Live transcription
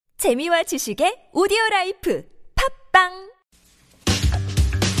재미와 지식의 오디오라이프 팝빵.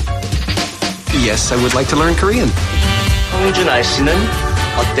 Yes, I would like to learn Korean. 홍준아 씨는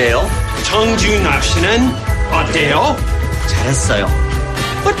어때요? 정준하 씨는 어때요? 잘했어요.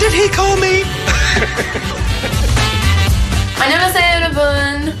 What did he call me? 안녕하세요,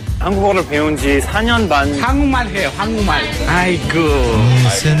 여러분. 한국어를 배운 지 4년 반. 한국말 해요, 한국말. 아이고.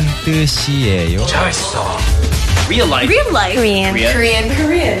 무슨 뜻이에요? 잘했어. Real life. Real life. Korean.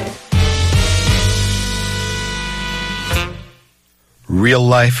 Korean. Real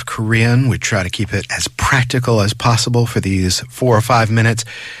life Korean. We try to keep it as practical as possible for these 4 or 5 minutes.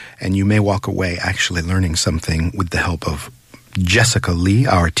 And you may walk away actually learning something with the help of Jessica Lee,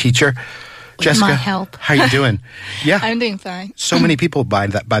 our teacher. Jessica, my help. how are you doing? Yeah. I'm doing fine. So many people by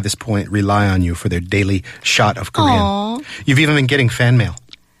this point rely on you for their daily shot of Korean. Aww. You've even been getting fan mail.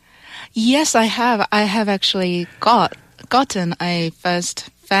 Yes, I have. I have actually gotten a first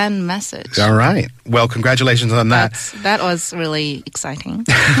fan message. All right. Well, congratulations on that. That was really exciting.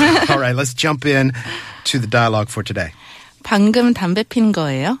 All right, let's jump in to the dialogue for today. 방금 담배 핀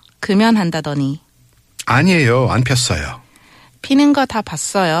거예요? 금연한다더니. 아니에요. 안 폈어요. 피는 거 다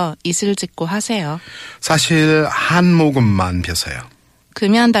봤어요. 이실직고하세요. 사실 한 모금만 폈어요.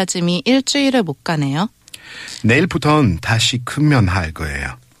 금연 다짐이 일주일을 못 가네요. 내일부턴 다시 금연할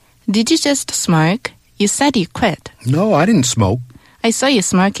거예요. Did you just smoke? You said you quit. No, I didn't smoke. I saw you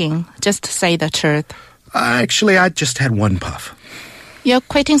smoking. Just say the truth. Actually, I just had one puff. Your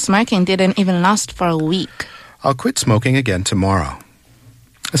quitting smoking didn't even last for a week. I'll quit smoking again tomorrow.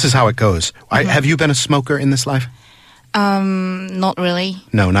 This is how it goes. Have you been a smoker in this life? Not really.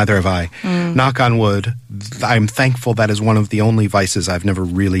 No, neither have I. Knock on wood. I'm thankful that is one of the only vices I've never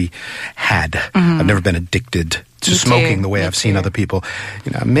really had. I've never been addicted to Me smoking too. the way Me I've seen too. other people.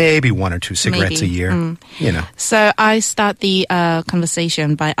 You know, maybe 1 or 2 cigarettes Maybe. a year. You know. So I start the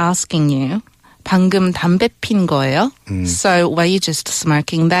conversation by asking you, 방금 담배 핀 거예요? So were you just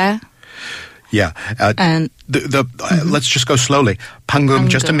smoking there? Yeah. And let's just go slowly. 방금,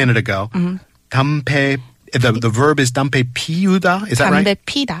 just a minute ago. 담배, the verb is 담배 피우다. Is that 담배 right?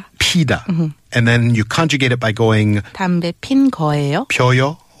 피다. 피다. And then you conjugate it by going 담배 핀 거예요?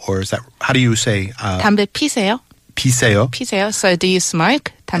 펴요? Or is that, how do you say? 담배 피세요? 피세요. 피세요. So do you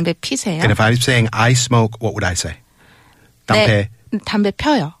smoke? 담배 피세요? And if I'm saying I smoke, what would I say? 담배 네, 담배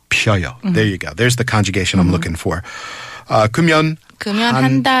펴요. 펴요. There you go. There's the conjugation I'm looking for. 금연.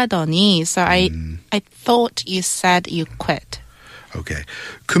 금연한다더니. So I thought you said you quit. Okay.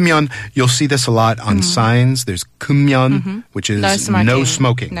 금연, you'll see this a lot on signs. There's 금연, which is No smoking. no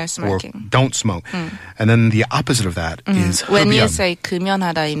smoking. No smoking. Or don't smoke. And then the opposite of that is When you 흡연. say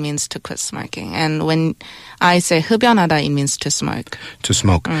금연하다, it means to quit smoking. And when I say 흡연하다, it means to smoke. To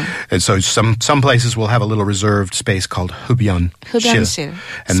smoke. And so some places will have a little reserved space called 흡연. 흡연실.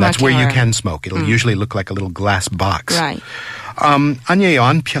 And that's where Smoking you room. can smoke. It'll usually look like a little glass box. Right. 아니에요,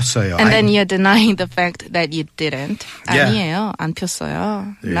 안 폈어요. And then you're denying the fact that you didn't. Yeah. 아니에요. 안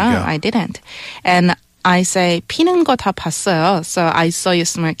폈어요. There you No, go. I didn't. And I say 피는 거 다 봤어요. So I saw you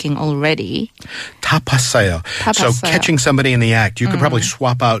smoking already. 다 봤어요. 다 So 봤어요. catching somebody in the act, you could probably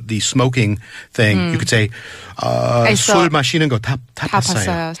swap out the smoking thing. You could say saw- 술 마시는 거 다 다 봤어요.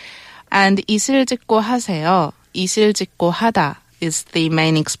 봤어요. And 이실직고하세요. 이실직고하다 is the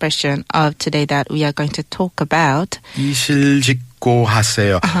main expression of today that we are going to talk about.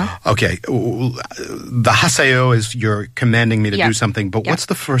 이실직고하세요. Okay, the 하세요 is you're commanding me to Yeah. do something, but Yeah. what's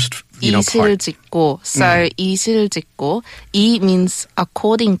the first part? 이실직고. So 이실직고. 이 means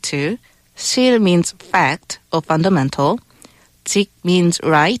according to. 실 means fact or fundamental. 직 means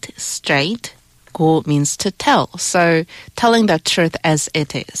right, straight. 고 means to tell. So telling the truth as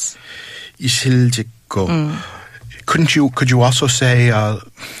it is. 이실직고. Could you also say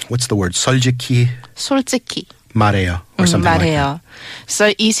what's the word? 솔직히 솔직히. 말해요 or something like that. 말해요.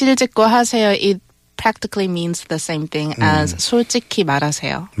 So 이실직고하세요. It practically means the same thing as 솔직히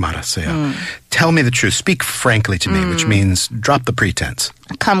말하세요. 말하세요. Tell me the truth. Speak frankly to me, which means drop the pretense.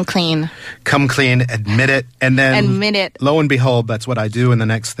 Come clean. Come clean, admit it, and then Admit it. lo and behold, that's what I do in the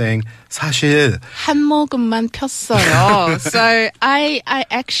next thing. 사실 한 모금만 폈어요. So I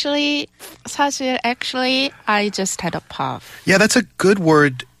actually I just had a puff. Yeah, that's a good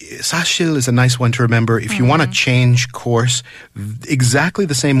word. 사실 is a nice one to remember. If you want to change course, exactly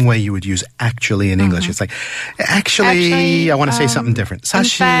the same way you would use actually in English. It's like, actually I want to say something different.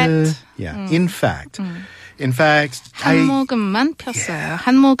 사실. In fact. In fact, 한 모금만 폈어요.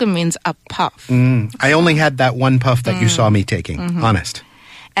 한 모금 means a puff. I only had that one puff that you saw me taking. Honest.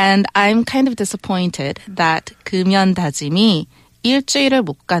 And I'm kind of disappointed that 금연 다짐이 일주일을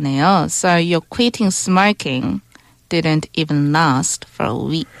못 가네요. So you're quitting smoking didn't even last for a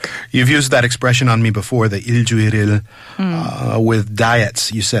week. You've used that expression on me before, the 일주일일, with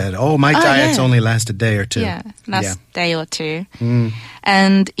diets. You said, my diets only last a day or two. Yeah, last day or two.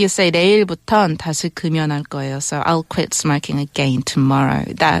 And you say 내일부턴 다시 금연할 거예요. So I'll quit smoking again tomorrow.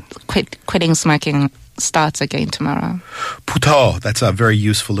 That quitting smoking starts again tomorrow. 부터, that's a very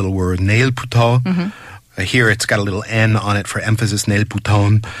useful little word. 내일부터. Here it's got a little N on it for emphasis,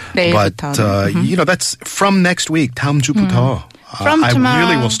 내일부터. But, that's from next week, 다음 주부터. From tomorrow. I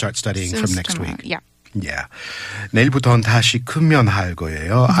really will start studying from next tomorrow. week. Yeah. Yeah. 내일부터는 다시 금연할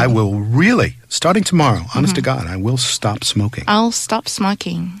거예요. I will really, starting tomorrow, honest to God, I will stop smoking. I'll stop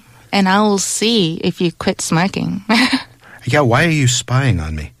smoking. And I will see if you quit smoking. Yeah, why are you spying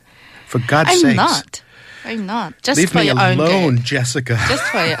on me? For God's sakes. I'm not. Just Leave for me your alone, own good. Jessica. Just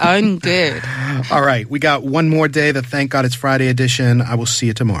for your own good. All right, we got one more day, the Thank God It's Friday edition. I will see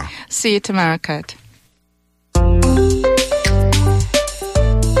you tomorrow. See you tomorrow, Kurt.